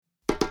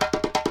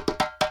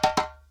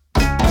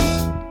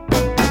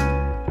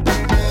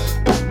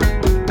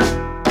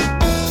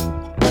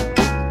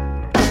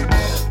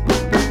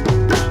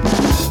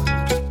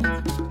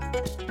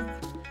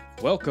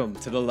Welcome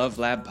to the Love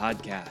Lab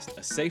Podcast,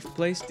 a safe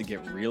place to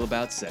get real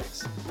about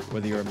sex.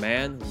 Whether you're a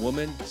man,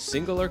 woman,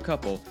 single, or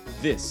couple,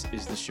 this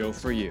is the show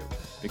for you.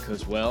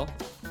 Because, well,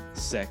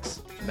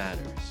 sex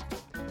matters.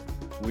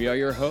 We are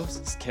your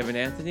hosts, Kevin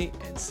Anthony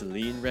and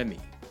Celine Remy.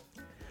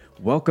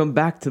 Welcome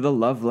back to the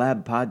Love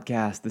Lab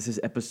Podcast. This is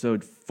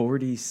episode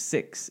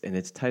 46, and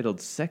it's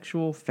titled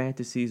Sexual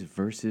Fantasies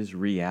versus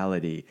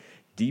Reality,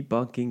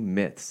 Debunking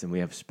Myths. And we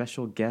have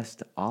special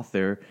guest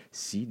author,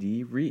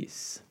 C.D.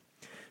 Reiss.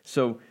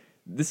 So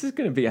this is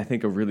going to be, I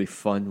think, a really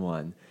fun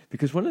one,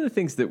 because one of the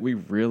things that we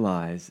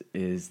realize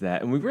is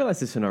that, and we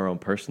realize this in our own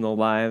personal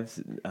lives,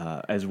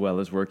 as well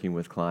as working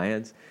with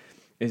clients,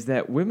 is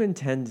that women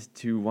tend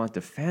to want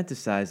to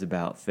fantasize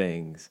about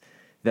things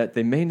that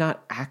they may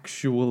not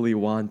actually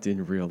want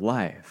in real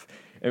life.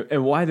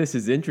 And why this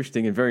is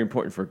interesting and very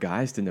important for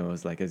guys to know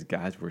is, like, as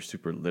guys, we're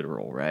super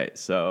literal, right?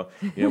 So,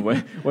 you know,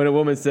 when a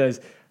woman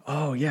says,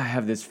 oh, yeah, I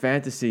have this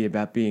fantasy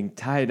about being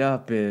tied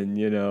up and,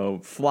 you know,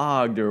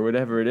 flogged or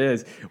whatever it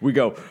is, we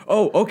go,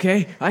 oh,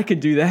 okay, I can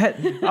do that.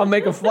 I'll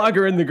make a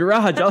flogger in the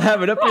garage. I'll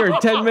have it up here in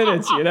 10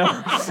 minutes, you know?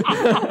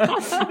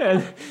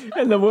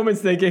 and the woman's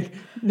thinking,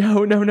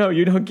 no,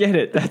 you don't get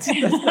it. That's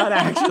not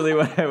actually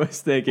what I was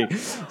thinking.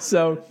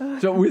 So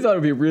we thought it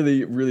would be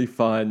really, really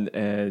fun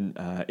and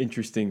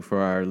interesting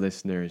for our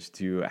listeners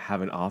to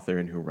have an author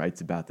and who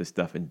writes about this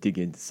stuff and dig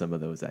into some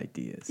of those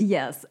ideas.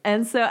 Yes,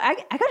 and so I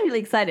got really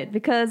excited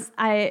because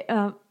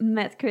I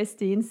met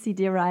Christine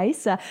C.D.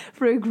 Reiss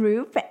through a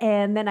group,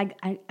 and then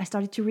I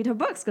started to read her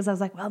books because I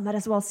was like, well, might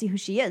as well see who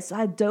she is. So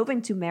I dove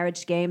into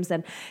marriage games,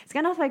 and it's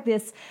kind of like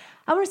this,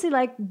 I want to say,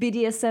 like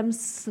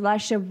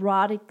BDSM /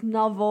 erotic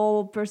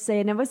novel per se,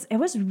 and it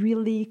was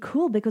really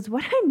cool because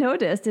what I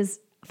noticed is,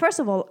 first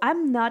of all,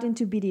 I'm not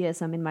into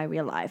BDSM in my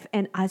real life.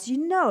 And as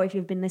you know, if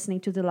you've been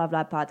listening to the Love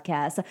Lab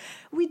podcast,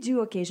 we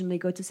do occasionally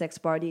go to sex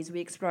parties, we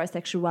explore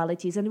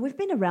sexualities, and we've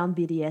been around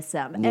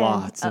BDSM.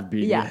 Lots of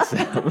BDSM.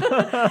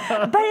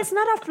 Yeah. But it's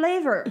not our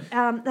flavor.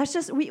 That's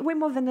just, we're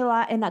more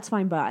vanilla, and that's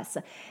fine by us.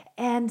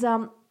 And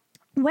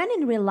when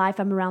in real life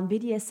I'm around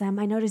BDSM,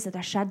 I notice that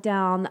I shut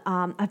down.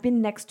 I've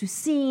been next to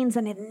scenes,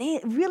 and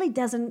it really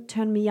doesn't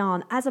turn me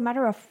on. As a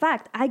matter of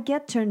fact, I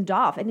get turned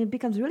off, and it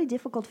becomes really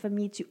difficult for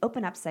me to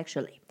open up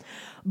sexually.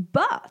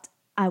 But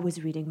I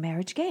was reading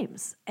Marriage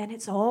Games, and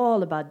it's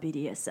all about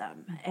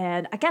BDSM.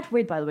 And I can't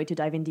wait, by the way, to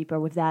dive in deeper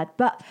with that.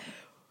 But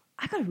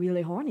I got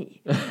really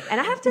horny.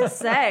 And I have to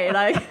say,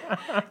 like,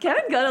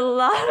 Kevin got a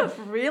lot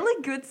of really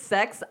good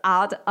sex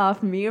out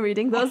of me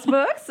reading those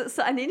books.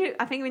 So I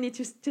think we need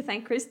to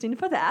thank Christine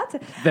for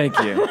that. Thank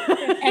you.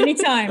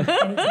 Anytime.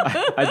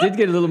 I did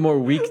get a little more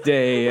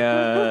weekday,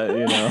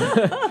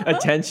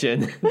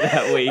 attention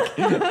that week.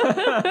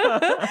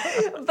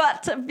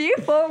 But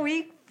before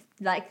we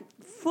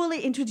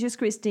fully introduce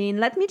Christine,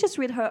 let me just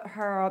read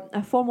her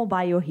formal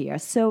bio here.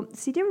 So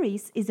C.D.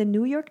 Reiss is a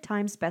New York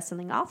Times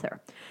bestselling author.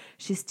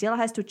 She still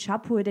has to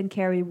chop wood and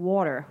carry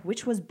water,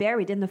 which was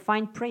buried in the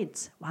fine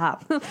print. Wow.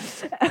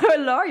 Her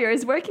lawyer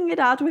is working it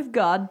out with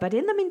God, but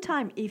in the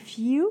meantime, if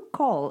you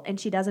call and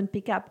she doesn't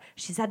pick up,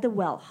 she's at the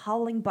well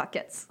hauling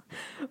buckets.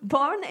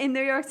 Born in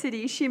New York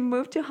City, she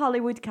moved to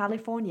Hollywood,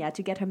 California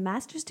to get her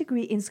master's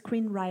degree in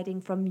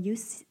screenwriting from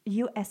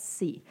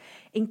USC.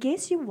 In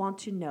case you want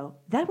to know,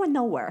 that went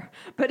nowhere,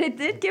 but it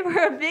did give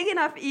her a big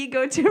enough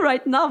ego to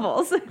write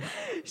novels.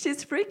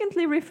 She's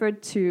frequently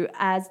referred to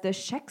as the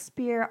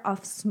Shakespeare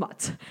of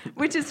smut,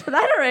 which is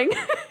flattering,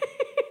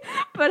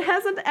 but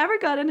hasn't ever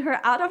gotten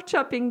her out of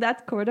chopping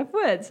that cord of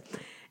wood.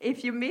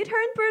 If you meet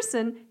her in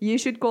person, you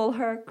should call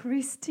her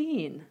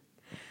Christine.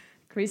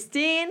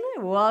 Christine,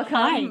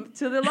 welcome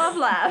to the Love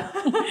Lab.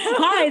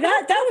 Hi,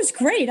 that was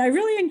great. I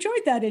really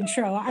enjoyed that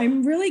intro.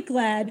 I'm really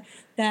glad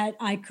that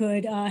I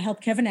could help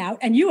Kevin out,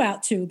 and you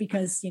out too,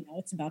 because, you know,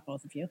 it's about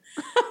both of you.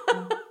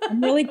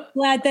 I'm really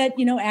glad that,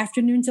 you know,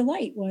 afternoon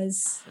delight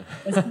was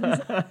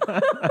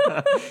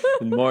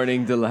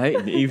Morning delight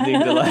and evening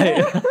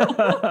delight.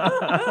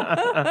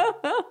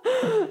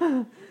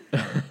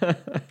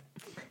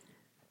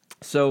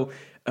 So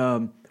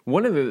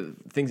one of the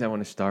things I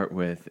want to start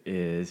with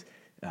is,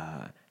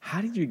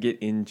 how did you get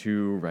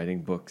into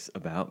writing books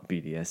about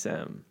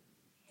BDSM?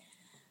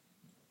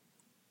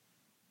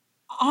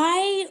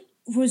 I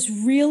was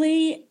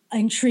really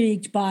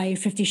intrigued by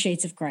 50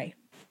 Shades of Grey.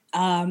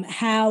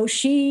 How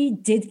she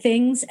did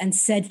things and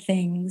said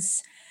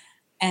things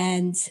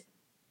and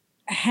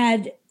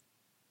had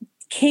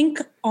kink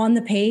on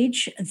the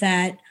page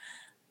that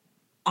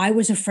I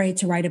was afraid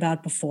to write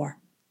about before.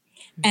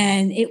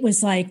 And it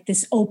was like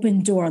this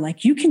open door,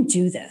 like, you can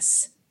do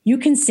this. You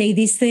can say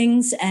these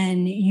things,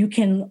 and you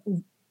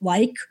can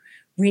like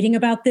reading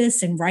about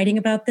this and writing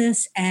about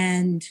this,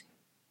 and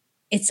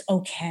it's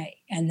okay.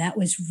 And that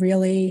was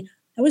really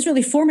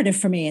formative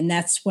for me. And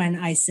that's when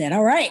I said,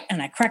 all right.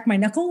 And I cracked my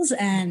knuckles,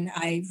 and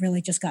I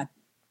really just got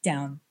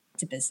down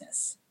to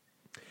business.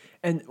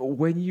 And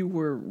when you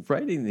were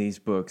writing these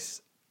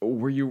books,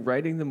 were you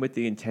writing them with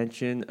the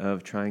intention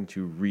of trying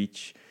to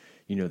reach,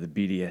 you know, the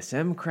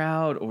BDSM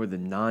crowd or the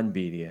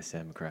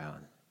non-BDSM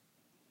crowd?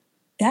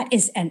 That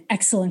is an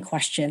excellent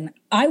question.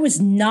 I was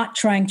not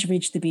trying to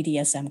reach the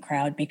BDSM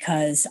crowd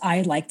because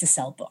I like to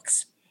sell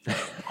books. And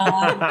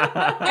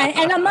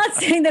I'm not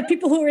saying that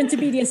people who are into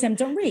BDSM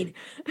don't read,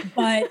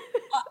 but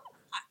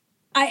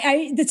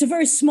it's a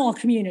very small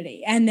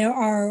community, and there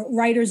are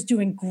writers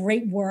doing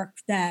great work,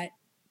 that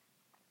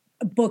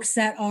books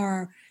that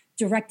are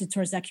directed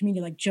towards that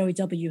community, like Joey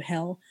W.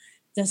 Hill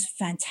does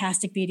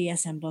fantastic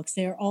BDSM books.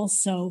 They're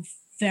also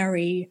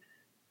very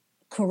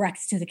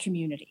correct to the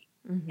community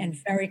and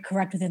very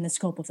correct within the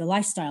scope of the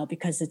lifestyle,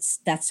 because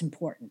that's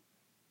important.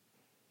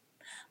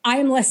 I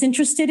am less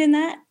interested in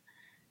that.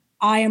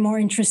 I am more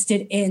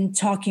interested in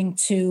talking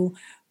to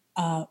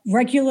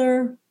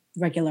regular,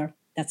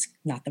 that's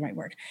not the right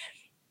word,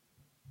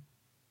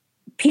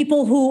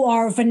 people who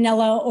are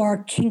vanilla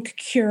or kink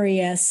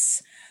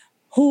curious,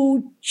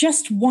 who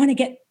just want to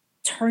get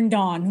turned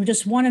on, who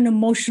just want an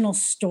emotional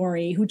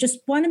story, who just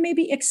want to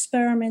maybe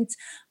experiment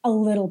a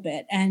little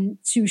bit, and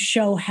to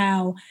show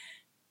how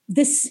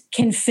this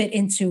can fit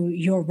into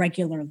your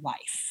regular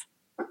life.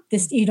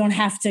 You don't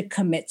have to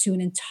commit to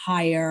an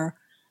entire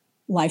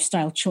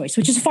lifestyle choice,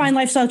 which is a fine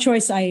lifestyle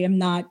choice. I am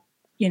not,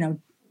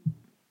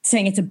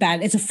 saying it's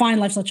a fine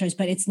lifestyle choice,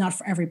 but it's not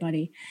for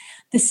everybody.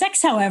 The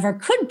sex, however,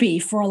 could be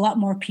for a lot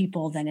more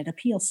people than it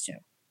appeals to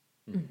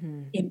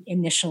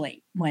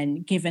initially,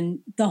 when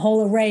given the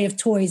whole array of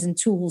toys and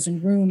tools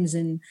and rooms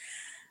and,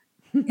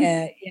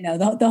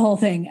 the whole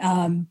thing.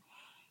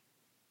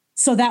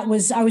 So I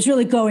was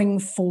really going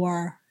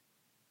for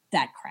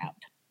that crowd.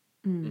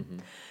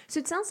 So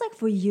it sounds like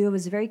for you, it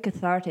was very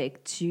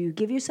cathartic to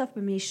give yourself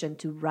permission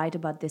to write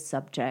about this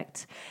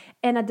subject.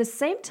 And at the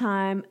same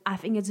time, I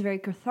think it's very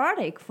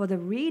cathartic for the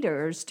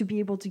readers to be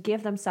able to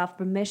give themselves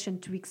permission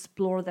to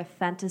explore their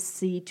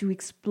fantasy, to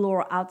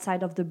explore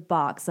outside of the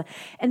box.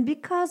 And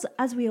because,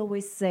 as we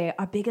always say,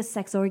 our biggest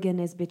sex organ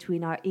is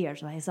between our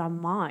ears, right? It's our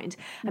mind.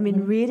 I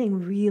mean,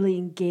 reading really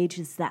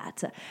engages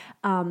that.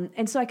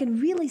 And so I can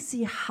really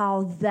see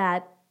how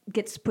that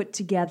gets put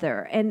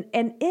together, and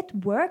it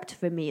worked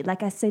for me.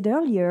 Like I said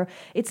earlier,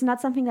 it's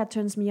not something that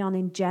turns me on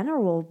in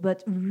general,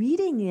 but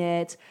reading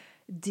it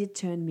did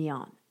turn me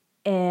on.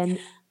 And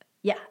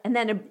and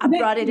then I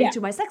brought it into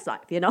my sex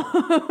life,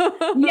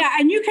 Yeah,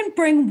 and you can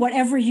bring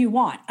whatever you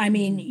want. I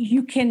mean,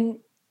 you can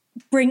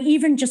bring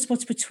even just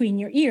what's between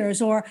your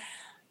ears, or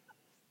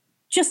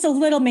just a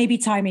little, maybe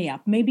tie me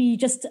up, maybe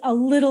just a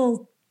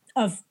little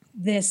of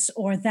this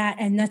or that,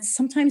 and that's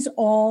sometimes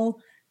all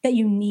that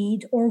you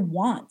need or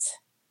want.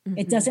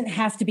 It doesn't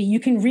have to be. You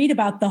can read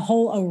about the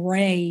whole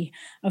array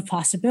of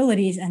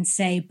possibilities and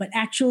say, but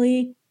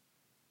actually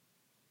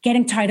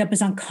getting tied up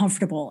is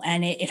uncomfortable,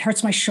 and it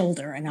hurts my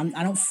shoulder, and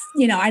I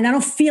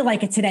don't feel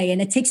like it today, and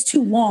it takes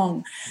too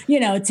long,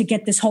 to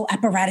get this whole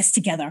apparatus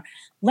together.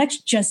 Let's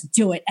just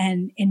do it.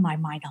 And in my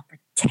mind, I'll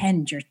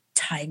pretend you're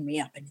tying me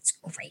up, and it's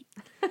great.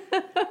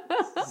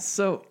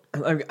 So,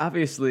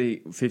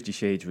 obviously, 50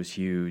 Shades was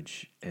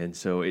huge, and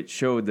so it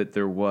showed that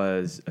there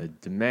was a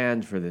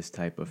demand for this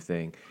type of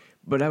thing.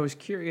 But I was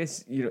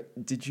curious,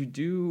 did you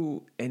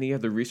do any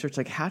other research?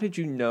 Like, how did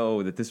you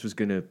know that this was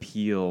going to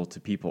appeal to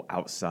people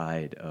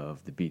outside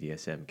of the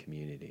BDSM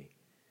community?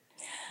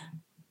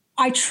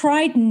 I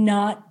tried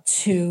not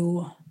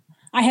to.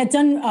 I had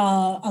done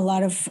a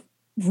lot of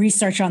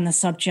research on the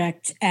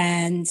subject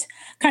and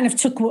kind of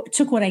took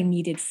what I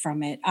needed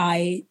from it.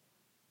 I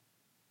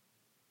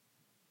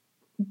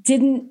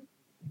didn't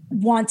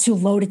want to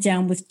load it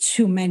down with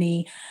too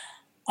many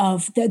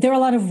there are a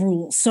lot of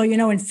rules. So,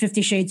 in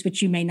 50 Shades,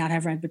 which you may not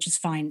have read, which is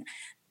fine,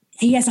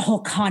 he has a whole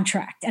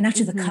contract. And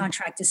actually the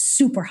contract is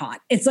super hot.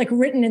 It's like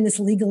written in this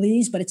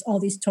legalese, but it's all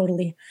these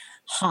totally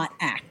hot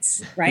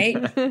acts, right?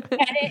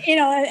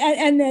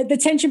 And the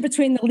tension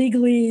between the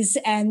legalese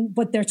and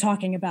what they're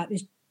talking about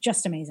is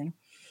just amazing.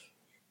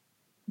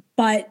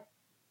 But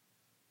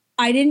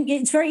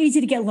it's very easy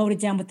to get loaded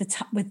down with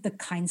the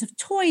kinds of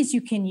toys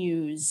you can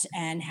use,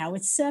 and how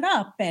it's set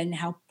up, and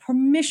how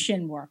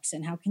permission works,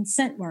 and how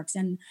consent works.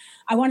 And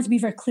I wanted to be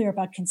very clear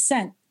about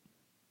consent,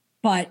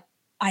 but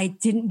I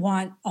didn't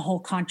want a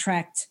whole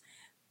contract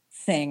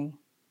thing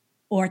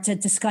or to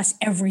discuss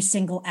every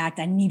single act.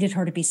 I needed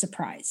her to be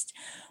surprised.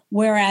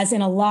 Whereas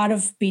in a lot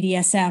of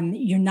BDSM,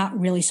 you're not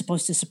really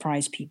supposed to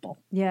surprise people.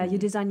 Yeah, you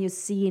design your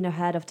scene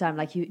ahead of time.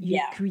 Like you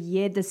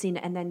create the scene,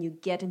 and then you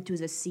get into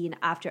the scene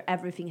after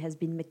everything has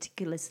been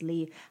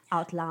meticulously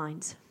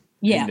outlined.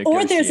 Yeah,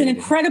 or there's an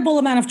incredible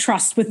amount of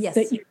trust with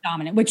the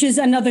dominant, which is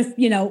another,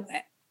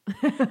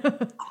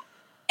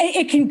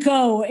 it can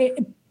go,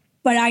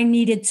 but I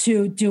needed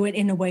to do it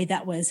in a way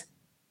that was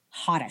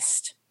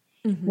hottest,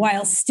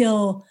 while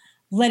still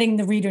letting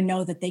the reader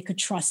know that they could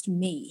trust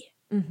me.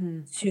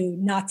 To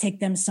not take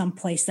them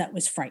someplace that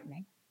was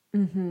frightening.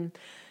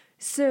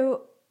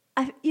 So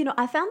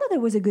I found that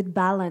there was a good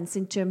balance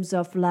in terms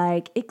of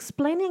like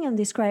explaining and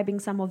describing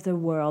some of the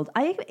world.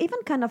 I even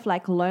kind of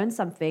like learned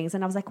some things,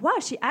 and I was like, wow,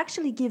 she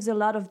actually gives a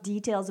lot of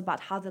details about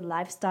how the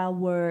lifestyle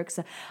works,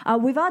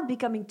 without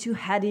becoming too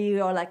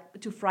heady or like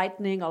too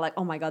frightening or like,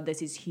 oh my god,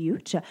 this is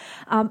huge.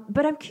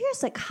 But I'm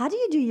curious, like, how do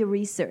you do your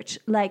research?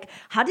 Like,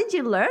 how did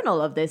you learn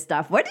all of this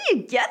stuff? Where do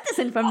you get this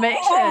information?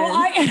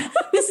 I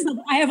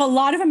have a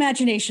lot of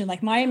imagination.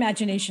 Like my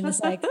imagination is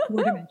like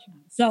four-dimensional.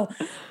 So.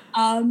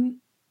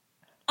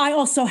 I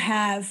also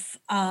have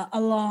a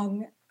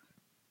long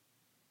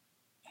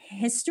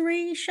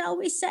history, shall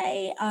we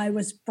say. I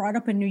was brought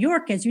up in New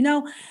York, as you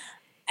know,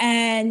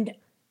 and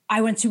I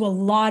went to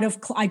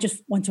I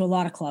just went to a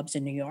lot of clubs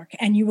in New York.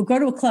 And you would go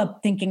to a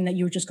club thinking that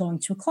you were just going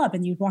to a club,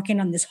 and you'd walk in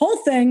on this whole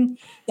thing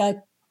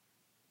that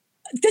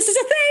this is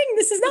a thing.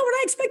 This is not what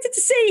I expected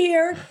to see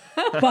here.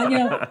 But,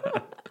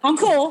 I'm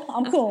cool.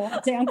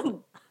 I'd say I'm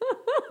cool.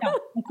 Yeah,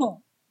 I'm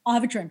cool. I'll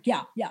have a drink.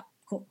 Yeah,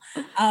 cool.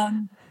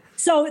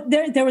 So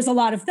there was a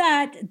lot of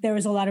that. There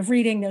was a lot of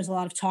reading. There was a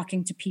lot of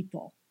talking to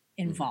people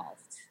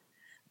involved,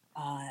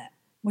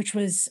 which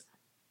was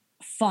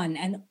fun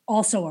and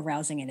also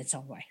arousing in its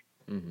own way.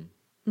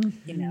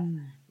 Mm-hmm.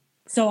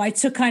 So I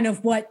took kind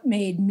of what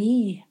made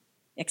me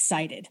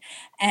excited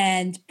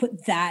and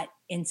put that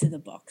into the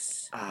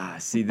books.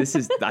 See,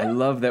 I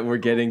love that we're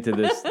getting to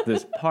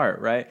this part,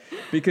 right?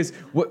 Because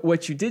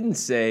what you didn't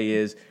say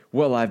is,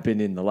 well, I've been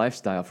in the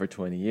lifestyle for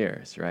 20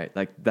 years, right?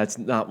 Like that's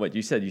not what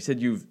you said. You said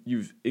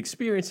you've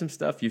experienced some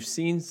stuff, you've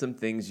seen some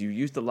things, you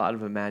used a lot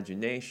of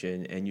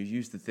imagination, and you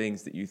used the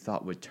things that you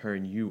thought would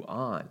turn you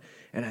on.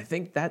 And I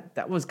think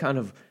that was kind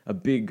of a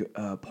big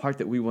part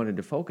that we wanted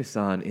to focus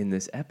on in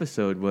this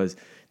episode, was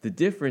the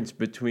difference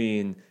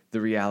between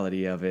the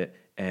reality of it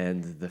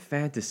and the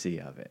fantasy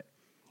of it.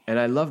 And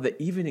I love that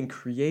even in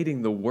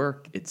creating the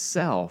work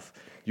itself,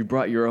 you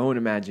brought your own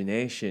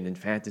imagination and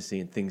fantasy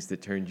and things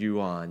that turned you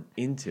on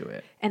into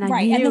it. And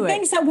the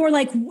things that were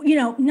like,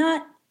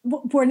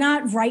 were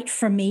not right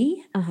for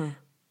me.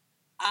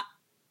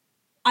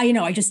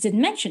 I just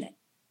didn't mention it,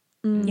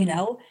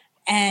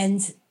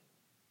 and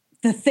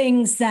the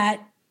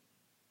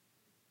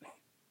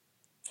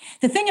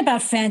thing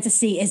about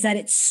fantasy is that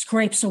it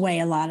scrapes away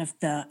a lot of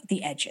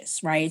the edges,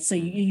 right? So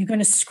you're going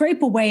to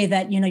scrape away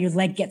that, your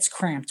leg gets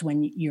cramped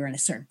when you're in a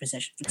certain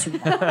position for too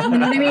long. You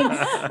know what I mean?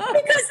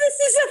 Because this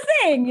is a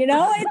thing,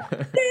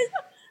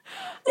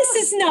 this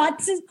is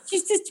not,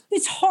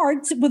 it's hard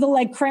with a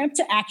leg cramp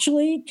to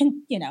actually,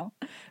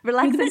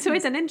 relax into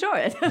it and enjoy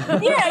it.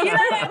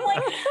 Yeah, I'm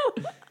like,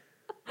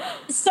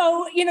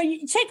 so, you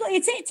take all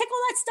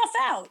that stuff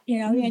out,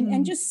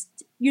 and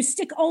just, you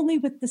stick only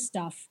with the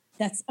stuff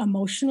that's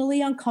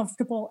emotionally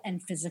uncomfortable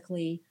and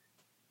physically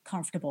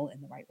comfortable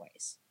in the right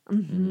ways,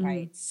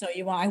 right? So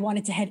I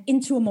wanted to head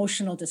into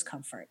emotional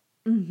discomfort,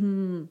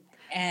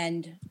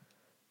 and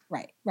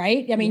right.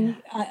 I mean,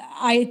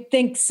 I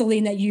think,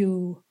 Celine, that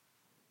you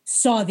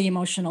saw the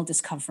emotional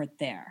discomfort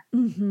there,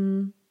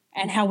 and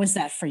how was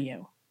that for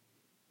you?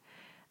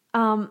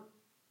 I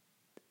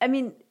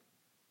mean,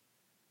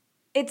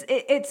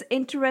 it's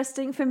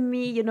interesting for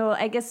me,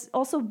 I guess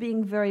also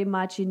being very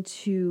much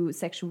into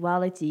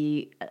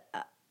sexuality,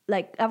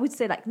 like I would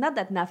say, like, not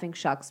that nothing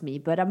shocks me,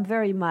 but I'm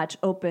very much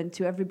open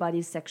to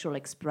everybody's sexual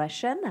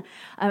expression,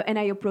 and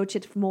I approach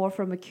it more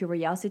from a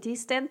curiosity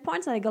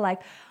standpoint. So I go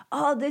like,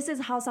 oh, this is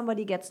how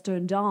somebody gets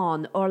turned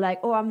on, or like,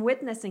 oh, I'm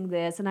witnessing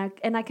this, and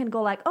I can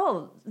go like,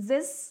 oh,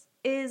 this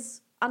is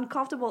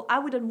uncomfortable. I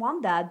wouldn't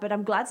want that, but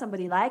I'm glad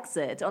somebody likes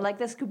it. Or like,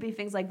 this could be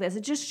things like this.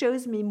 It just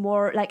shows me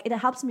more, like, it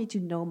helps me to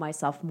know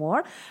myself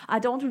more. I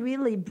don't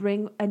really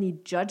bring any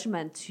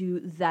judgment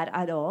to that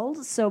at all.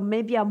 So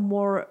maybe I'm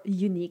more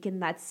unique in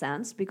that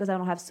sense because I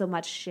don't have so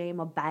much shame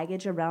or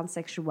baggage around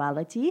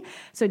sexuality.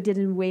 So it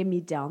didn't weigh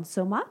me down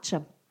so much.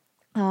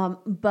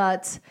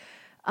 But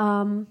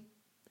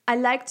I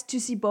liked to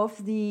see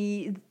both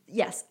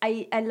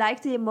I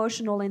like the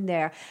emotional in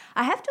there.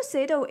 I have to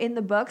say, though, in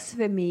the books,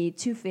 for me,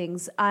 two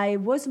things. I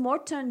was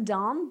more turned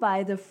on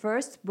by the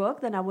first book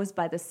than I was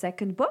by the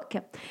second book.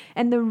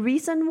 And the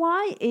reason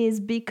why is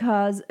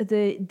because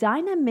the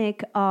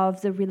dynamic of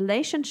the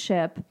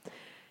relationship,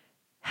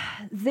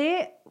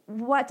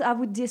 what I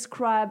would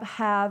describe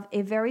have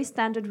a very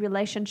standard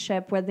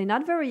relationship where they're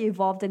not very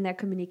evolved in their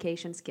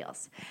communication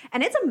skills.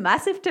 And it's a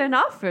massive turn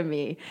off for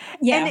me.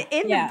 Yeah, and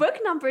in the book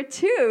number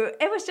 2,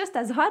 it was just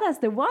as hard as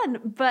the one,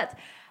 but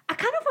I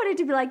kind of wanted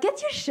to be like,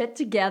 get your shit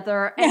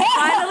together and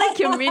finally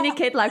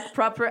communicate like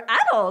proper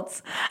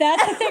adults.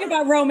 That's the thing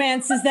about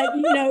romance is that,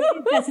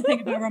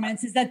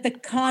 the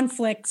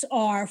conflicts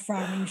are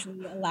from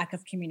usually a lack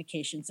of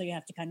communication. So you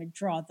have to kind of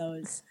draw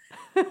those,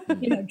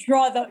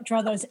 draw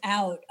those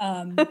out.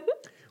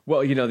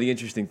 Well, the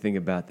interesting thing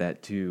about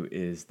that too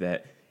is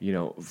that,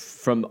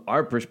 from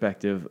our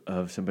perspective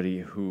of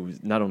somebody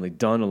who's not only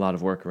done a lot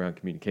of work around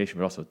communication,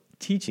 but also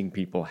teaching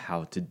people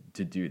how to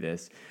do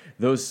this,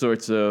 those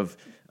sorts of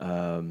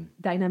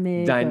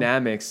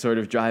dynamics sort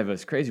of drive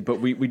us crazy.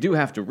 But we do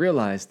have to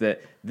realize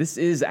that this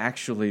is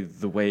actually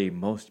the way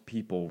most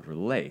people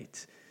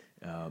relate.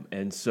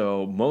 And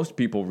so most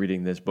people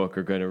reading this book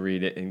are going to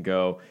read it and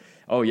go,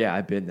 oh, yeah,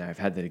 I've been there. I've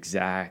had that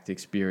exact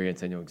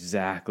experience. I know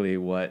exactly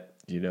what,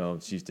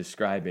 she's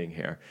describing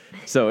here.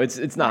 So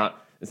it's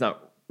not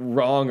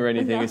wrong or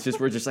anything. No. It's just,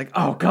 we're just like,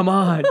 oh, come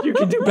on, you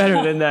can do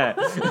better than that.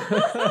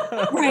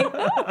 Right.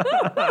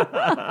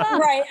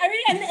 Right. I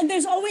mean, and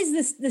there's always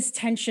this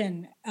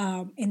tension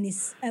in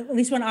these, at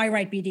least when I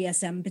write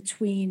BDSM,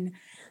 between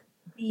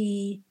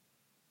the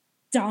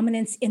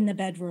dominance in the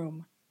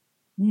bedroom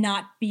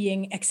not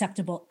being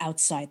acceptable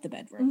outside the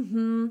bedroom.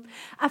 Mm-hmm.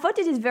 I thought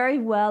it is very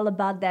well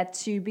about that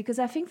too, because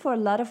I think for a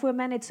lot of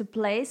women, it's a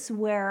place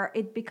where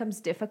it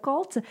becomes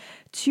difficult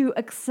to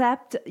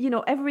accept,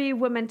 every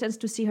woman tends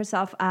to see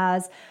herself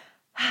as,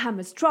 I'm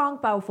a strong,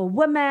 powerful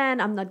woman.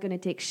 I'm not going to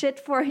take shit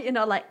for,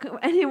 like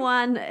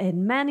anyone,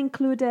 and men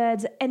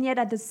included. And yet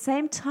at the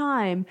same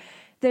time,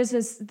 there's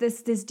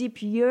this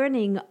deep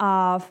yearning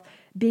of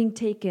being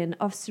taken,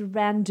 of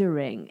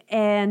surrendering.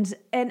 And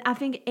I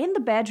think in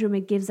the bedroom,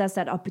 it gives us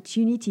that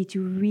opportunity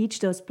to reach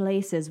those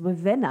places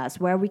within us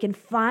where we can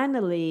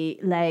finally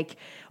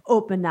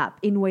open up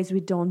in ways we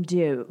don't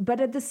do.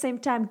 But at the same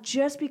time,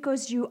 just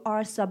because you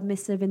are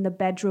submissive in the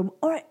bedroom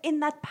or in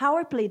that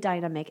power play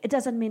dynamic, it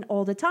doesn't mean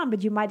all the time,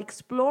 but you might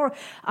explore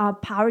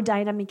power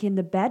dynamic in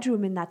the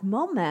bedroom in that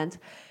moment,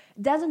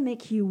 doesn't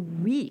make you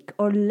weak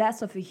or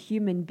less of a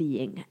human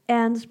being.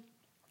 And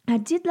I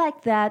did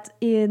like that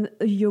in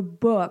your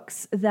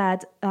books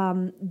that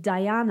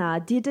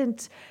Diana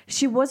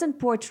she wasn't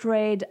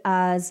portrayed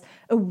as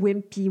a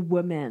wimpy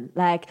woman.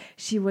 Like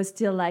she was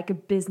still like a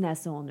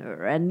business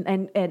owner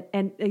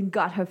and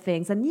got her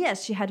things. And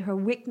yes, she had her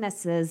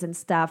weaknesses and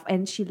stuff,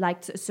 and she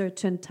liked a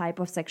certain type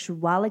of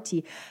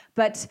sexuality,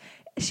 but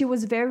she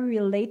was very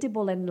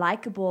relatable and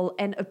likable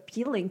and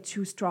appealing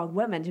to strong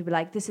women to be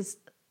like,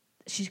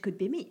 she could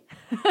be me.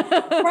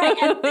 Right.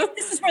 And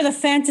this is where the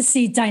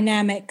fantasy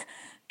dynamic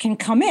can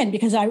come in,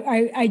 because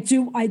I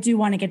do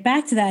want to get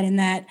back to that, in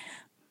that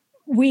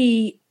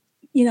we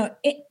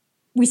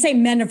say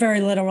men are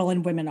very literal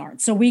and women aren't.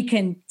 So we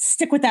can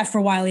stick with that for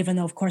a while, even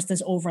though of course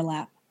there's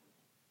overlap.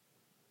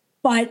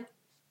 But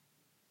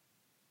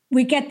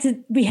we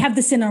have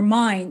this in our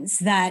minds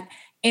that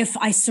if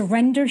I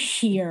surrender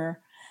here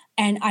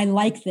and I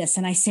like this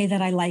and I say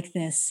that I like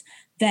this,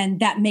 then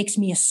that makes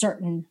me a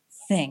certain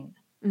thing.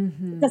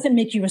 Mm-hmm. It doesn't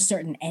make you a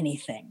certain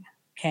anything.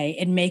 Okay.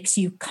 It makes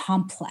you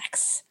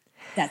complex.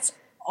 That's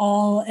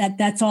all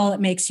it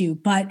makes you.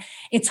 But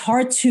it's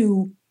hard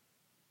to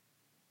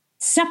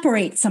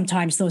separate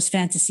sometimes those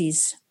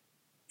fantasies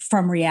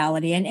from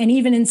reality. And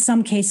even in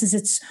some cases,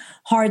 it's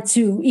hard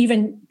to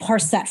even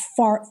parse that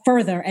far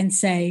further and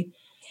say,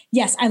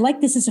 yes, I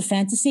like this as a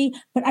fantasy,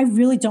 but I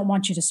really don't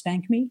want you to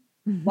spank me.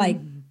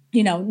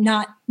 Mm-hmm.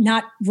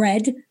 Not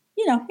red,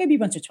 maybe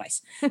once or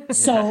twice.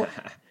 So,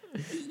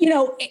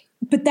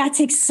 but that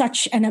takes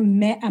such a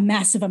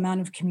massive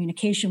amount of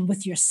communication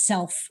with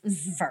yourself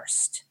mm-hmm.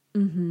 first.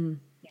 Mm-hmm.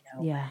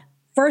 Yeah.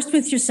 First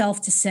with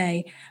yourself to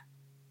say,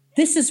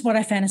 this is what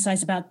I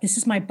fantasize about. This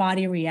is my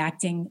body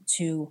reacting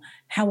to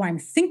how I'm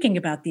thinking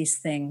about these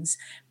things,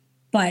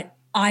 but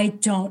I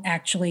don't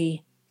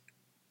actually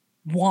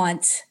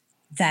want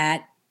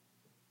that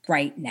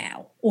right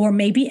now, or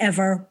maybe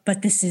ever,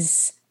 but this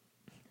is,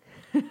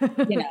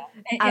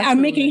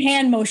 I'm making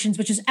hand motions,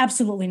 which is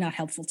absolutely not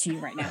helpful to you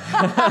right now.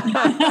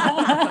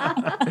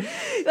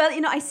 Well,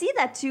 I see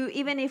that too,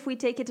 even if we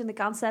take it in the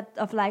concept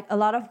of like a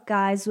lot of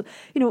guys,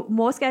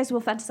 most guys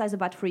will fantasize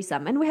about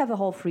threesome. And we have a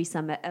whole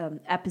threesome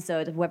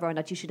episode of whether or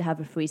not you should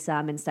have a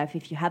threesome and stuff.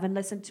 If you haven't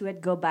listened to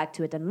it, go back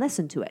to it and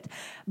listen to it.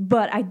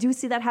 But I do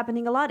see that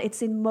happening a lot.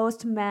 It's in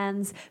most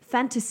men's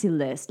fantasy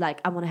list,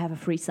 like, I want to have a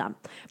threesome.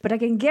 But I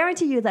can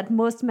guarantee you that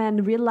most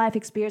men's real life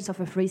experience of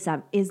a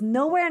threesome is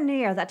nowhere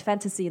near that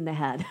fantasy in their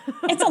head.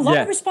 It's a lot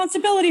of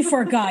responsibility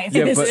for a guy. If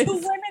there's two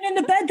women in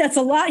the bed, that's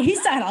a lot.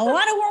 He's got a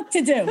lot of work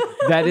to do.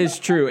 That is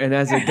true. And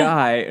as a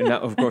guy, now,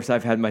 of course,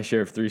 I've had my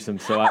share of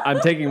threesomes, so I'm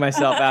taking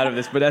myself out of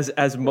this. But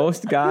as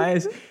most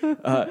guys,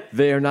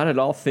 they are not at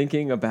all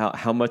thinking about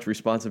how much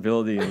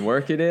responsibility and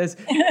work it is,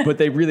 but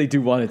they really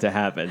do want it to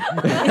happen.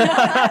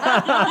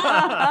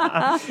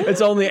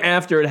 It's only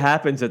after it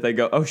happens that they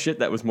go, oh, shit,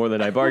 that was more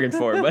than I bargained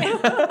for. But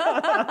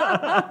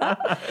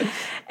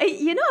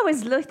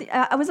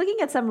I was looking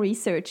at some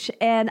research,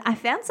 and I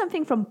found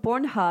something from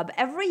Pornhub.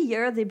 Every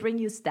year they bring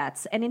you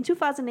stats, and in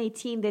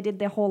 2018 they did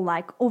their whole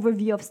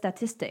overview of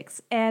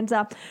statistics. And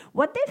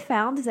what they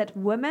found is that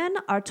women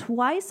are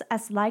twice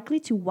as likely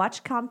to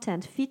watch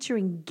content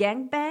featuring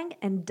gangbang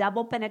and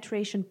double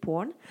penetration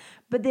porn,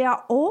 but they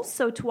are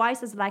also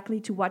twice as likely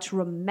to watch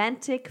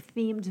romantic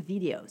themed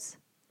videos.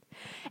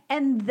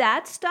 And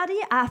that study,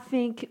 I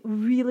think,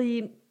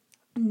 really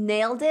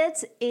nailed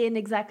it in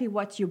exactly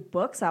what your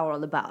books are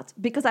all about,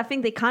 because I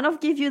think they kind of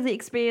give you the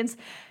experience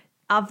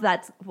of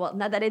that, well,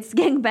 not that it's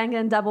gangbang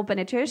and double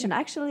penetration.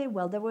 Actually,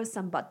 well, there were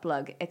some butt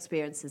plug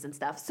experiences and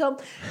stuff. So,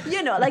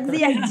 like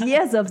the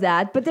ideas of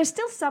that, but there's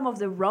still some of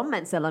the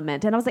romance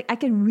element. And I was like, I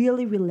can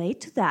really relate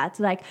to that.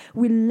 Like,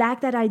 we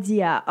lack that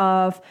idea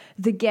of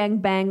the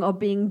gangbang or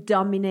being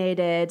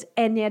dominated,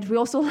 and yet we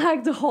also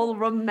lack the whole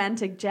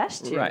romantic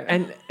gesture. Right.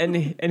 And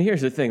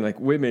here's the thing, like,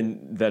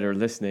 women that are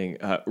listening,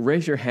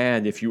 raise your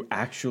hand if you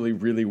actually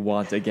really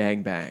want a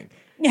gangbang.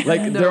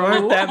 Like, there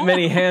aren't that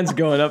many hands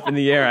going up in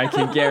the air, I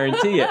can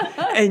guarantee it.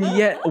 And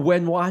yet,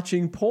 when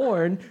watching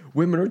porn,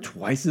 women are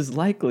twice as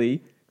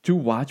likely to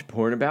watch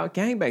porn about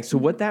gangbangs. So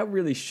what that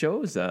really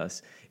shows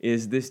us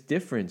is this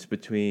difference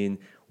between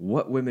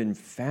what women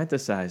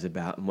fantasize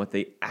about and what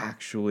they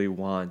actually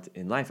want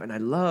in life. And I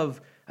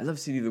love,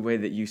 Cindy, the way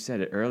that you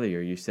said it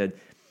earlier. You said,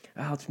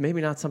 oh, it's maybe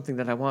not something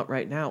that I want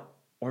right now,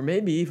 or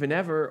maybe even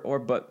ever,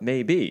 but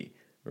maybe,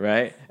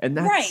 right? And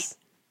that's... Right.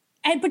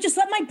 But just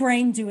let my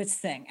brain do its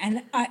thing.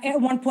 And at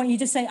one point, you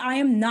just say, I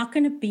am not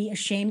going to be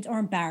ashamed or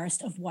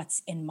embarrassed of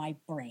what's in my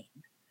brain,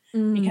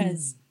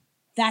 because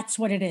that's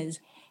what it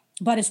is.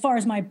 But as far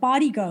as my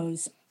body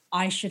goes,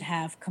 I should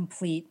have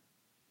complete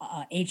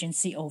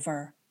agency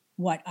over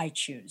what I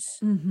choose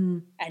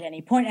at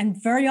any point. And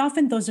very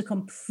often, those are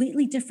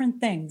completely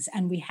different things,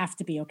 and we have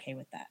to be okay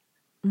with that.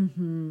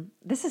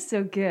 This is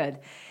so good.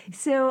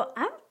 So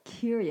I'm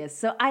curious.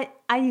 So I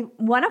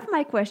one of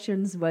my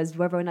questions was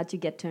whether or not you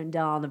get turned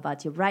on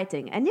about your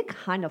writing, and you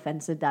kind of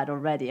answered that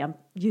already.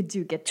 You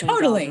do get turned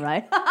on,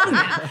 right?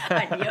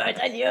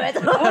 I knew it.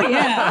 Oh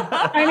yeah.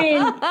 I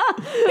mean,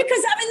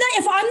 because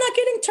if I'm not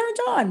getting turned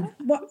on,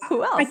 well,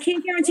 who else? I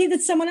can't guarantee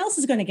that someone else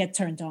is going to get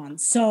turned on.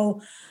 So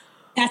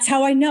that's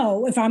how I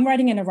know. If I'm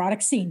writing an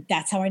erotic scene,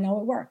 that's how I know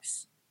it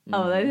works.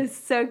 Oh, that is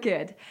so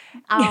good.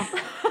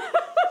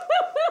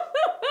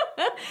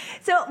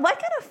 So what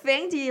kind of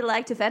thing do you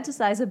like to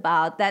fantasize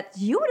about that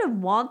you wouldn't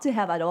want to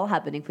have at all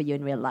happening for you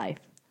in real life?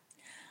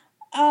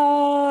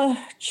 I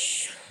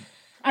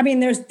mean,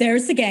 there's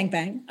the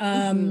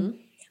gangbang,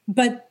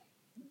 but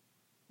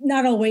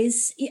not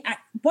always.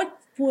 What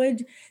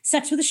would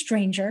sex with a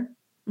stranger?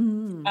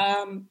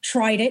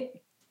 Tried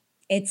it.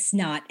 It's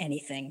not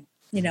anything.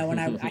 When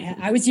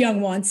I was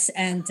young once,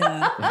 and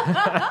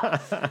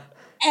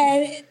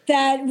and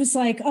that was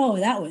like, oh,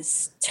 that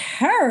was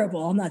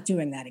terrible. I'm not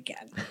doing that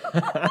again.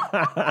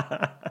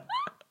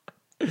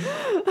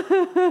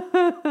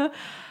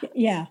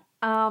 Yeah.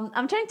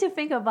 I'm trying to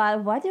think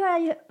about what do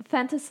I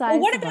fantasize Well,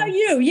 what about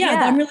you?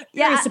 Yeah, I'm really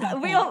curious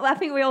about that. I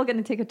think we're all going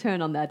to take a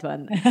turn on that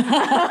one.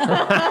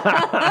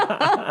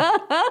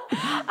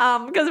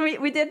 Because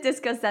we did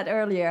discuss that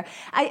earlier.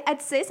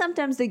 I'd say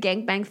sometimes the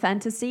gangbang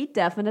fantasy,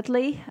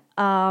 definitely.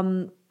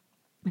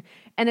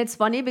 And it's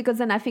funny because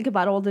then I think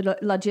about all the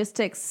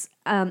logistics.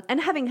 And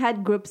having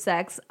had group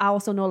sex, I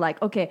also know, like,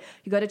 okay,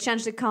 you got to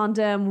change the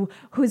condom,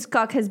 whose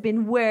cock has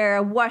been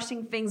where,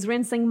 washing things,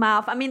 rinsing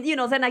mouth. I mean,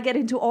 then I get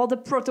into all the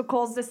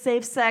protocols, the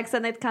safe sex,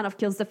 and it kind of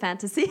kills the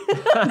fantasy.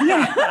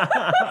 Yeah.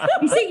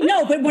 You see,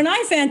 no, but when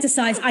I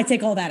fantasize, I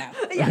take all that out.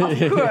 Yeah,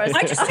 of course.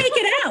 I just take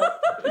it out.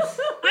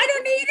 I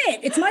don't need it.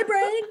 It's my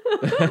brain.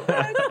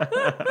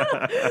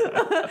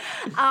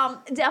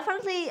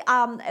 Definitely,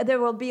 there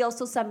will be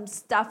also some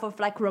stuff of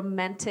like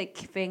romantic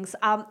things.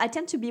 I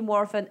tend to be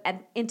more of an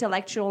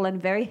intellectual and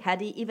very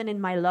heady, even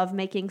in my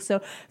lovemaking. So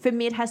for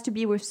me, it has to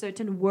be with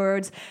certain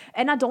words,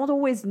 and I don't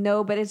always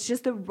know, but it's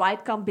just the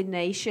right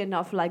combination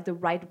of like the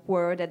right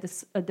word at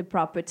the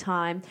proper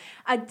time.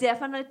 I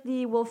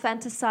definitely will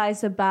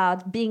fantasize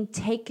about being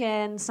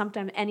taken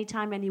sometime,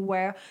 anytime,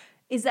 anywhere.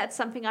 Is that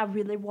something I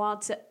really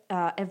want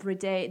every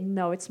day?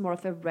 No, it's more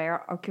of a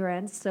rare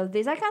occurrence. So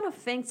these are kind of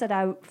things that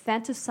I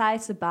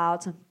fantasize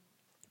about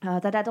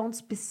that I don't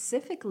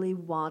specifically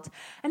want.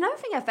 Another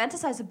thing I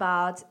fantasize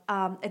about,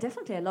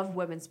 definitely I love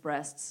women's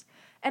breasts.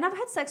 And I've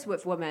had sex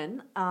with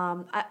women.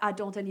 I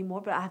don't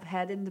anymore, but I've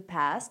had in the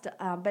past.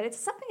 But it's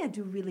something I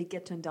do really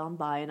get turned on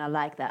by, and I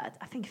like that.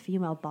 I think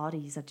female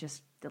bodies are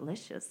just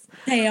delicious.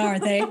 They are.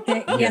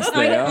 Yes,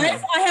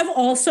 I have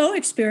also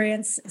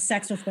experienced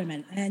sex with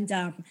women, and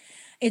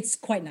it's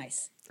quite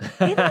nice.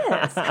 It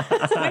is.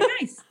 It's quite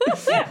nice.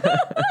 Yeah.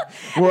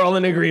 We're all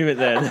in agreement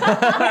then.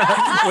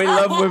 We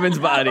love women's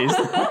bodies.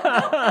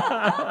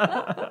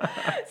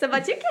 So,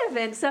 but you,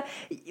 Kevin,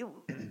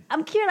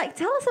 I'm curious, like,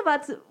 tell us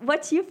about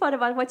what you thought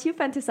about, what you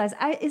fantasize.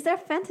 Is there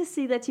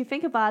fantasy that you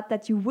think about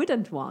that you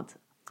wouldn't want?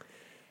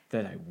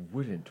 That I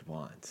wouldn't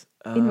want?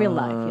 In real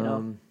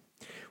life,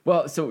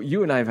 Well, so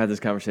you and I have had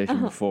this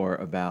conversation before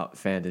about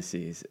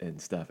fantasies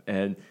and stuff.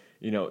 And,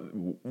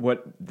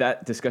 what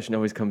that discussion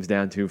always comes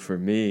down to for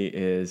me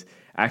is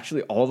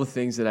actually all the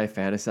things that I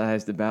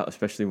fantasized about,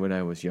 especially when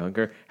I was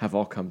younger, have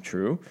all come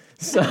true.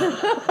 So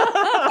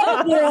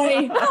Oh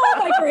boy! Oh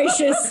my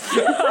gracious!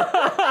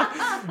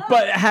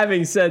 But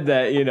having said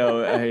that,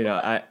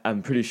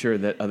 I'm pretty sure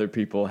that other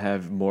people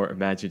have more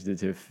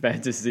imaginative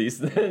fantasies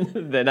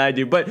than I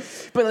do. But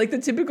like the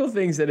typical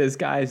things that as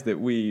guys that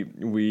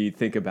we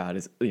think about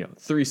is,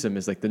 threesome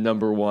is like the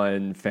number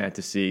one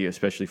fantasy,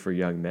 especially for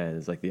young men,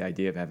 is like the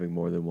idea of having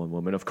more than one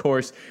woman. Of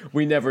course,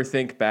 we never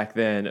think back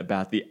then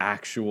about the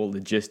actual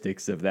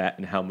logistics of that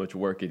and how much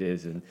work it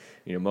is. And,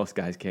 most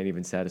guys can't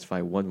even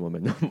satisfy one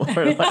woman, no more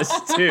or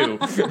less two.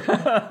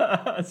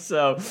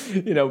 So,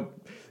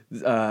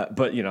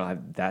 but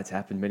that's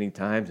happened many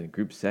times, and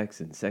group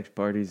sex and sex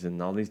parties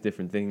and all these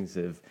different things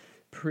have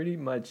pretty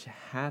much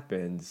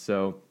happened.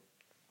 So,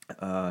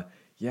 I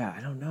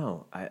don't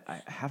know.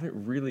 I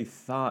haven't really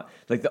thought,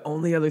 like the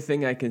only other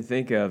thing I can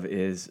think of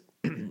is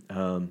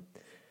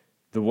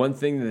the one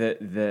thing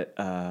that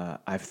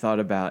I've thought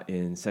about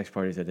in sex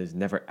parties that has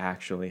never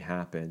actually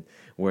happened,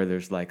 where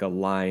there's like a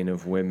line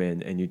of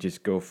women and you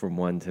just go from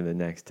one to the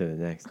next to the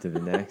next to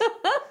the next.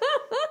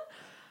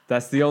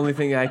 That's the only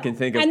thing I can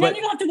think of. And then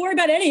you don't have to worry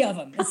about any of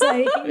them. It's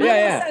like, you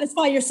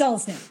satisfy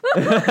yourselves now.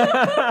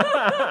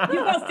 You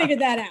go figure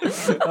that out.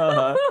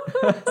 Uh-huh.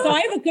 So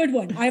I have a good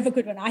one.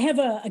 I have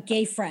a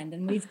gay friend,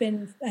 and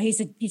he's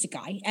a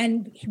guy,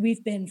 and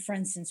we've been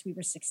friends since we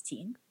were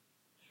 16.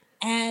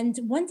 And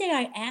one day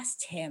I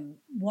asked him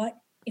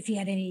if he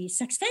had any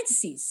sex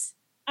fantasies.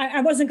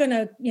 I wasn't going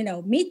to,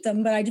 meet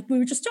them, but we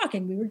were just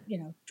talking. We were,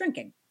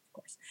 drinking, of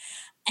course.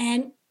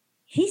 And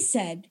he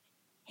said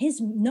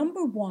his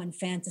number one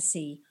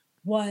fantasy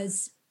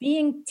was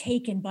being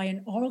taken by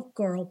an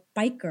all-girl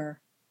biker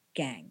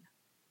gang.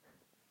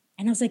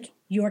 And I was like,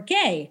 "You're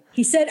gay."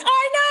 He said,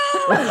 "I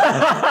know."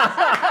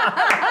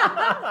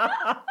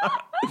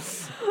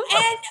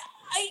 And,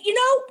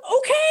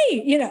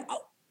 okay,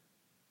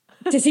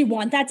 does he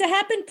want that to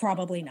happen?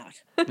 Probably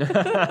not.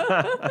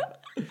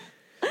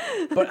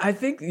 But I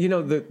think,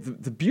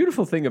 the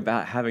beautiful thing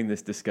about having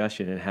this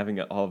discussion and having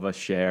all of us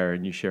share,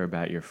 and you share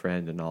about your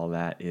friend and all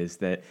that, is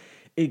that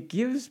it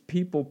gives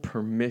people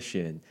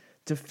permission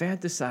to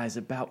fantasize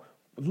about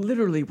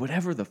literally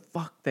whatever the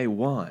fuck they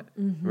want,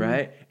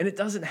 right? And it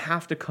doesn't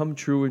have to come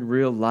true in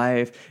real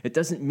life. It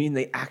doesn't mean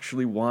they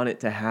actually want it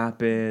to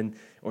happen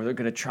or they're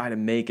going to try to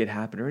make it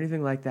happen or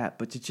anything like that,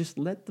 but to just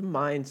let the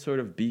mind sort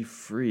of be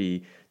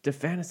free to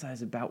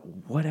fantasize about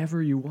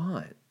whatever you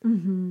want.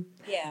 Mm-hmm.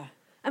 Yeah.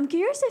 I'm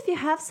curious if you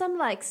have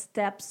some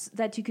steps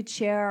that you could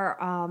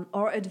share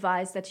or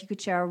advice that you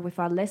could share with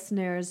our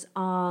listeners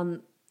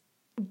on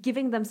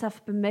giving themselves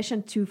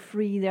permission to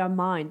free their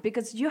mind,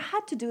 because you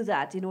had to do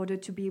that in order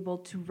to be able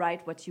to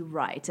write what you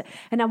write.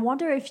 And I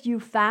wonder if you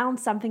found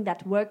something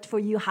that worked for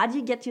you. How do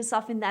you get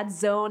yourself in that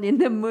zone, in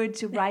the mood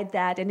to write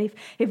that? And if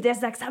there's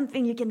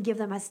something you can give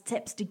them as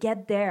tips to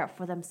get there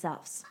for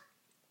themselves.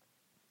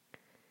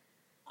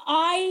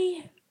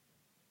 I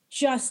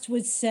just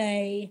would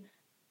say,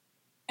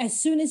 as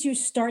soon as you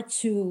start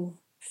to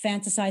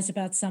fantasize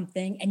about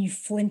something and you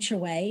flinch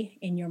away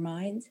in your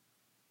mind,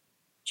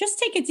 just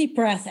take a deep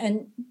breath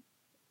and,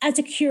 as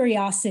a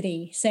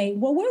curiosity, say,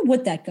 well, where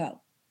would that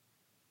go?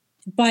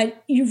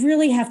 But you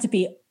really have to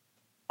be,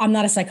 I'm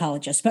not a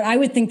psychologist, but I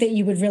would think that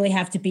you would really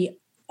have to be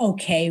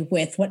okay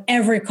with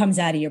whatever comes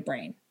out of your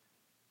brain.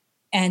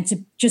 And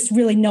to just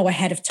really know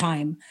ahead of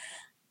time,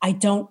 I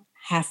don't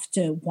have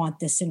to want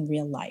this in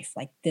real life.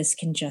 Like, this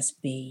can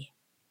just be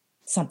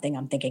something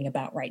I'm thinking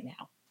about right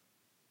now.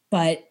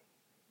 But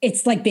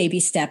it's like baby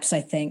steps,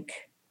 I think,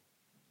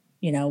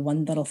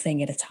 one little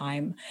thing at a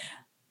time.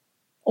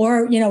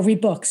 Or,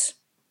 read books.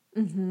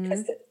 Mm-hmm.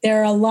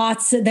 There are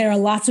lots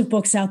of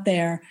books out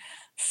there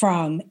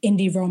from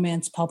indie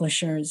romance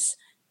publishers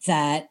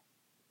that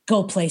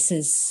go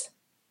places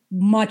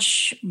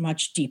much,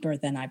 much deeper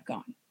than I've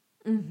gone.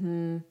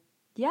 Mm-hmm.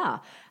 Yeah,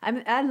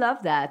 I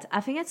love that.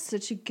 I think it's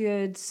such a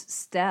good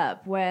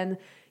step when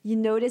you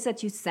notice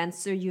that you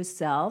censor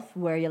yourself,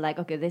 where you're like,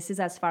 okay, this is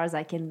as far as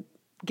I can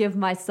give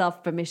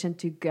myself permission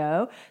to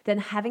go, then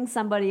having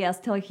somebody else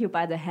take you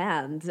by the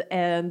hand,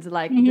 and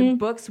the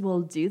books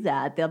will do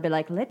that. They'll be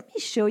like, let me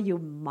show you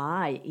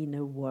my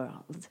inner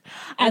world.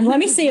 And let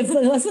me see if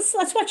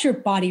let's watch your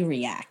body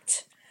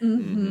react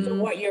to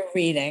what you're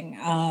reading.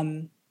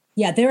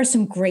 There are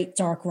some great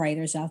dark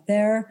writers out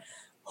there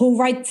who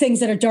write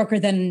things that are darker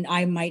than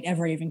I might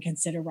ever even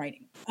consider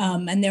writing.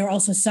 And there are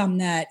also some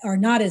that are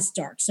not as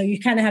dark. So you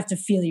kind of have to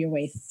feel your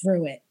way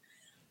through it.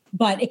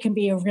 But it can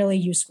be a really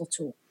useful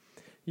tool.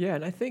 Yeah,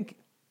 and I think,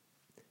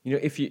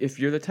 if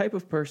you're the type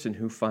of person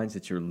who finds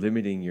that you're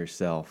limiting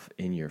yourself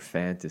in your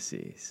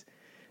fantasies,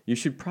 you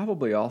should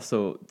probably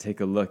also take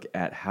a look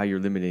at how you're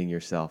limiting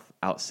yourself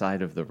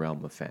outside of the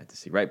realm of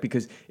fantasy, right?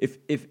 Because if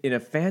in a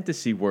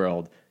fantasy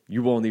world,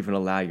 you won't even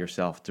allow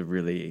yourself to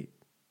really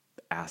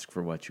ask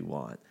for what you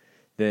want,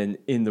 then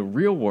in the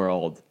real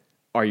world,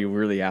 are you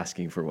really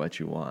asking for what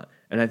you want?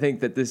 And I think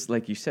that this,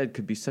 like you said,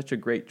 could be such a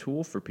great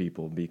tool for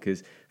people,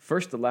 because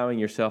first allowing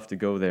yourself to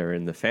go there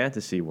in the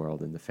fantasy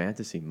world, in the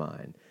fantasy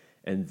mind,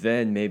 And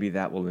then maybe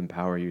that will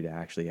empower you to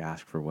actually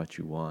ask for what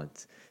you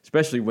want,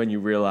 especially when you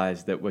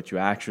realize that what you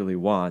actually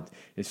want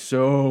is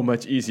so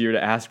much easier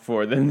to ask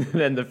for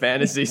than the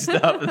fantasy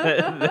stuff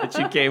that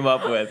you came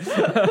up with.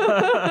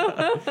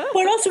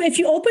 But also, if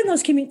you open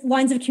those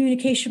lines of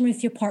communication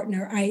with your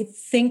partner, I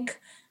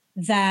think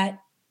that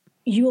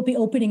you will be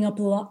opening up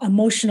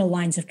emotional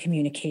lines of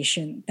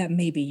communication that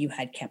maybe you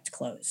had kept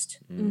closed.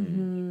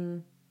 Mm-hmm.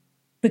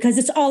 Because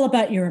it's all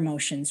about your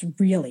emotions,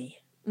 really.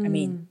 I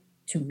mean,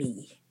 to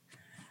me.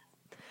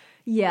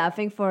 Yeah, I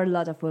think for a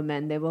lot of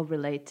women, they will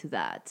relate to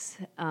that.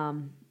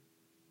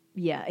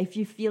 Yeah, if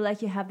you feel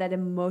like you have that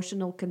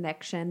emotional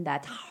connection,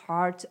 that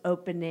heart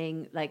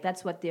opening, like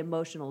that's what the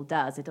emotional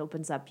does. It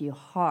opens up your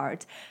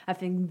heart. I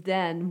think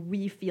then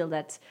we feel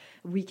that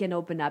we can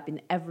open up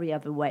in every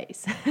other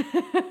ways.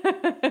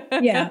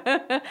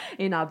 Yeah.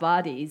 In our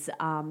bodies.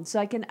 So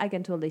I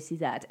can totally see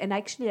that. And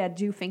actually, I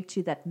do think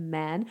too that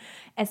men,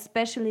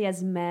 especially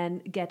as men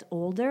get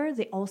older,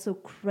 they also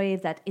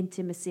crave that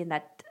intimacy and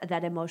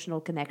that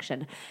emotional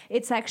connection.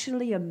 It's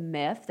actually a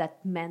myth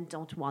that men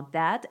don't want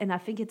that, and I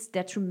think it's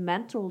detrimental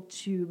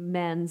to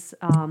men's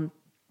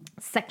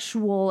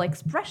sexual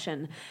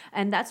expression.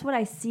 And that's what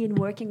I see in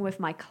working with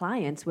my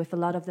clients, with a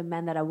lot of the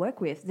men that I work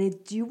with. They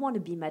do want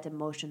to be met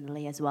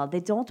emotionally as well. They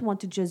don't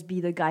want to just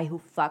be the guy who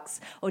fucks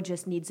or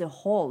just needs a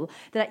hole.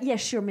 That, yeah,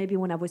 sure, maybe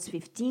when I was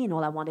 15,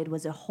 all I wanted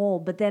was a hole,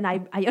 but then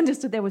I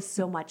understood there was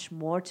so much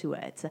more to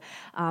it.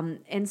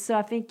 And so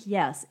I think,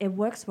 yes, it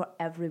works for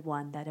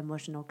everyone, that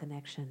emotional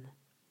connection.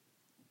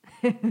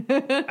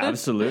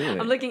 Absolutely.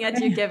 I'm looking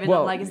at you, Kevin.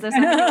 Well, I'm like, is there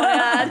something you want to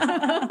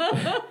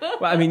add?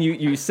 Well, I mean,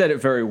 you said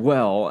it very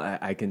well.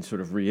 I can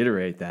sort of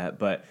reiterate that.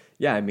 But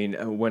yeah, I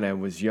mean, when I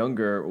was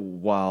younger,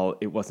 while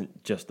it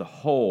wasn't just a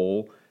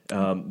hole,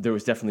 there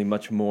was definitely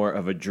much more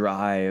of a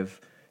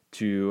drive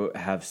to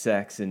have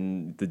sex,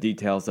 and the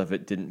details of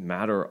it didn't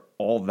matter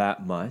all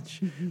that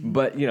much.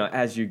 But, you know,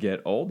 as you get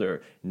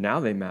older,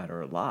 now they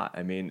matter a lot.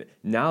 I mean,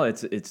 now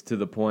it's to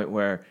the point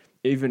where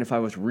even if I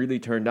was really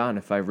turned on,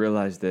 if I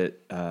realized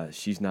that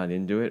she's not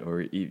into it,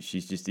 or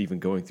she's just even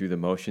going through the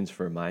motions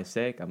for my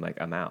sake, I'm like,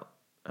 I'm out.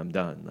 I'm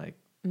done. Like,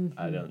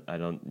 I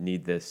don't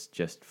need this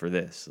just for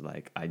this.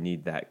 Like, I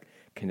need that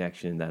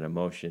connection, that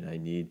emotion. I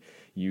need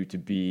you to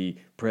be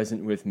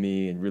present with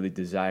me and really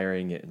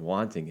desiring it and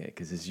wanting it,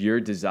 because it's your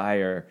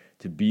desire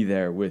to be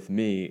there with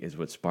me is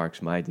what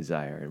sparks my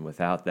desire. And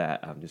without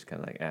that, I'm just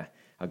kind of like,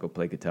 I'll go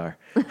play guitar.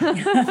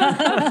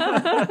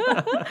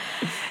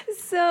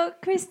 So,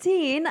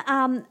 Christine,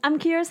 I'm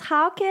curious,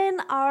 how can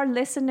our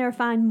listener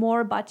find more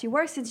about your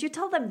work, since you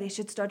told them they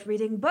should start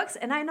reading books?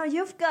 And I know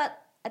you've got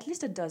at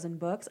least a dozen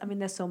books. I mean,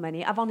 there's so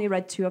many. I've only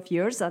read 2 of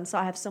yours, and so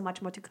I have so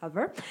much more to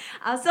cover.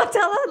 So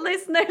tell our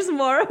listeners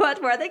more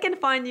about where they can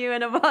find you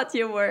and about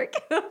your work.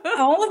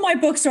 All of my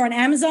books are on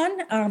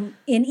Amazon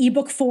in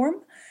ebook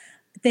form.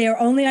 They are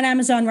only on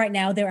Amazon right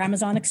now. They're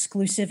Amazon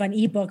exclusive on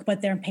ebook,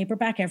 but they're in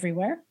paperback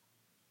everywhere.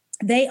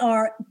 They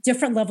are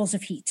different levels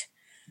of heat.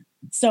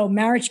 So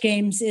Marriage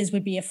Games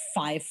would be a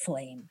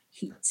 5-flame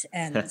heat,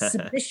 and the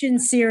Submission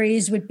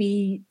series would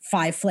be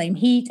 5-flame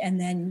heat, and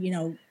then, you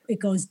know, it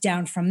goes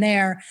down from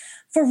there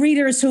for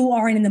readers who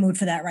aren't in the mood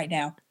for that right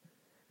now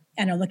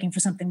and are looking for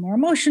something more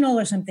emotional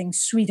or something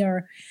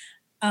sweeter.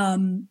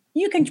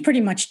 You can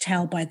pretty much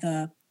tell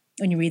when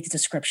you read the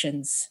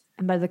descriptions.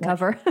 And by the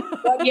cover.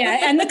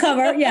 Yeah, and the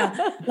cover,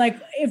 yeah. Like,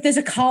 if there's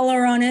a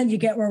collar on it, you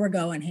get where we're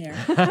going here.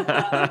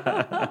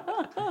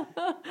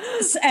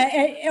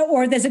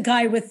 Or there's a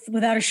guy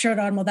without a shirt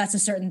on. Well, that's a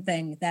certain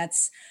thing.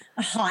 That's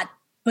hot,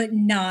 but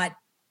not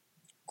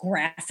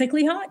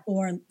graphically hot,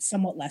 or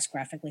somewhat less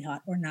graphically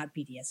hot, or not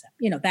BDSM.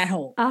 You know, that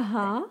whole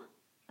thing.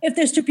 If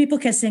there's 2 people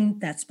kissing,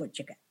 that's what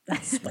you get.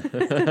 That's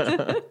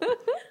what.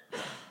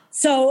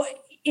 So,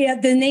 yeah,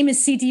 the name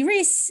is C.D.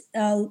 Reiss,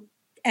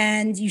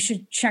 and you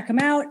should check them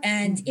out.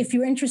 And if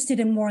you're interested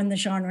in more in the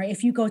genre,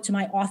 if you go to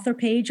my author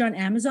page on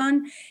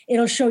Amazon,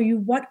 it'll show you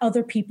what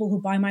other people who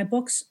buy my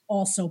books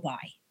also buy.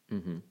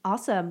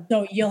 Awesome.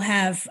 So you'll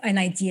have an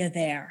idea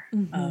there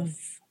of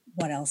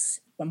what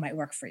might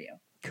work for you.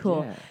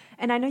 Cool. Yeah.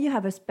 And I know you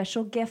have a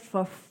special gift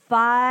for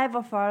 5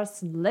 of our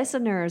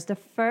listeners. The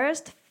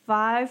first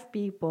 5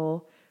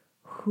 people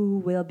who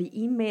will be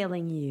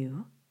emailing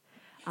you.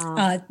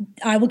 I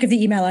will give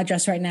the email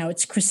address right now.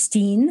 It's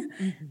Christine,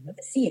 with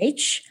a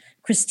CH,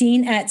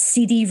 Christine at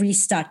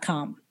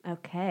cdreiss.com.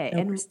 Okay. So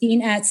and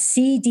Christine at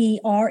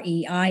cdreiss.com.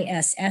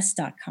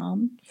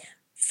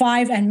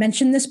 5, and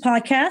mention this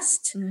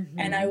podcast,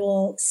 and I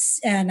will,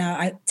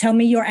 tell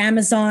me your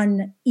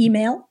Amazon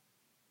email,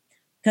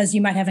 because you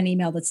might have an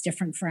email that's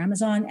different for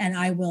Amazon, and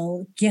I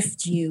will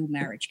gift you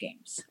Marriage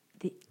Games.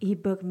 the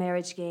ebook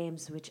Marriage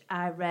Games, which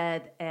I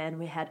read, and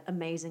we had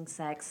amazing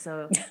sex.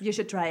 So you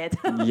should try it.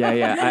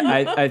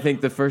 Yeah. I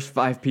think the first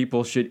 5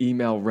 people should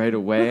email right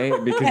away,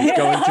 because it's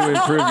going to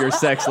improve your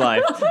sex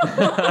life.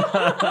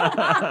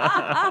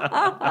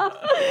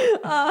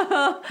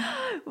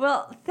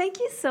 Well, thank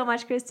you so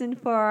much, Kristen,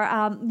 for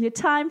your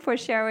time, for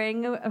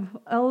sharing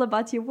all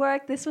about your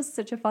work. This was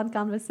such a fun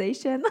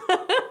conversation.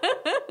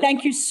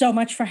 Thank you so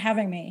much for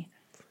having me.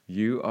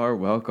 You are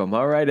welcome.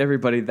 All right,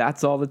 everybody,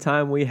 that's all the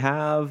time we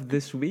have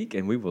this week,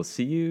 and we will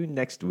see you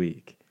next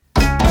week.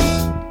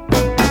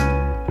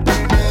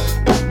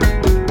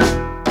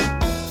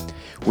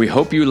 We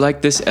hope you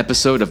liked this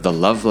episode of the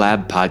Love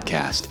Lab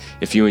podcast.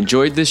 If you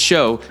enjoyed this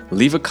show,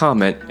 leave a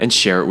comment and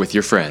share it with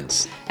your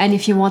friends. And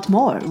if you want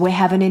more, we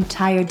have an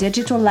entire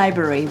digital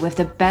library with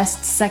the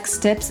best sex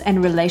tips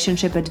and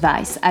relationship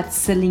advice at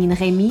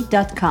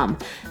CelineRemy.com.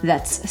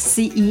 That's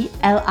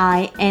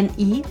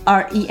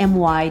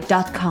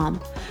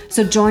CelineRemy.com.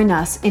 So join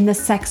us in the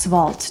Sex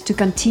Vault to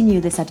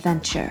continue this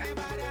adventure.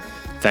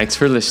 Thanks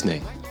for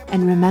listening.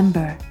 And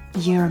remember,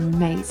 you're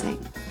amazing.